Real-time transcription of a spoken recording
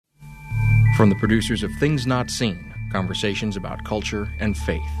From the producers of Things Not Seen, conversations about culture and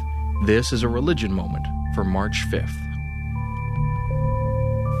faith, this is a religion moment for March 5th.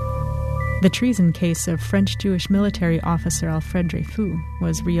 The treason case of French-Jewish military officer Alfred Dreyfus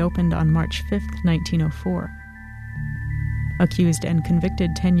was reopened on March 5, 1904. Accused and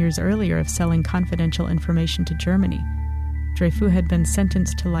convicted 10 years earlier of selling confidential information to Germany, Dreyfus had been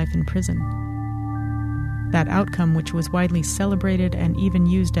sentenced to life in prison. That outcome, which was widely celebrated and even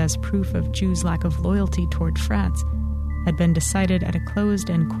used as proof of Jews' lack of loyalty toward France, had been decided at a closed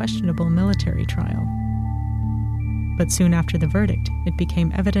and questionable military trial. But soon after the verdict, it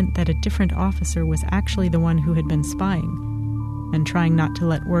became evident that a different officer was actually the one who had been spying, and trying not to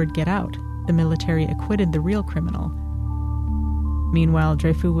let word get out, the military acquitted the real criminal. Meanwhile,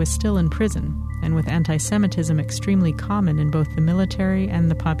 Dreyfus was still in prison, and with anti-Semitism extremely common in both the military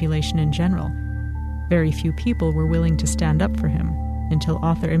and the population in general, very few people were willing to stand up for him, until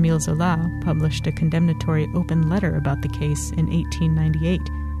author Émile Zola published a condemnatory open letter about the case in 1898,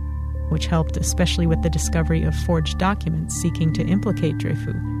 which helped, especially with the discovery of forged documents seeking to implicate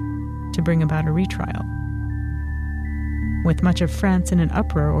Dreyfus, to bring about a retrial. With much of France in an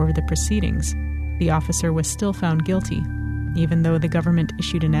uproar over the proceedings, the officer was still found guilty, even though the government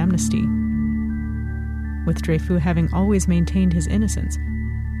issued an amnesty. With Dreyfus having always maintained his innocence,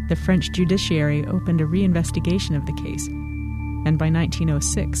 the French judiciary opened a reinvestigation of the case, and by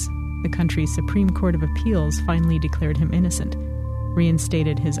 1906, the country's Supreme Court of Appeals finally declared him innocent,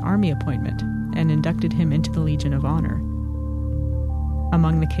 reinstated his army appointment, and inducted him into the Legion of Honor.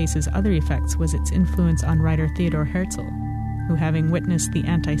 Among the case's other effects was its influence on writer Theodor Herzl, who, having witnessed the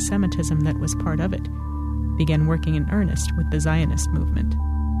anti-Semitism that was part of it, began working in earnest with the Zionist movement.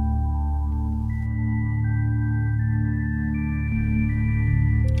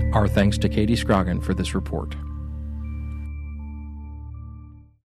 Our thanks to Katie Scroggin for this report.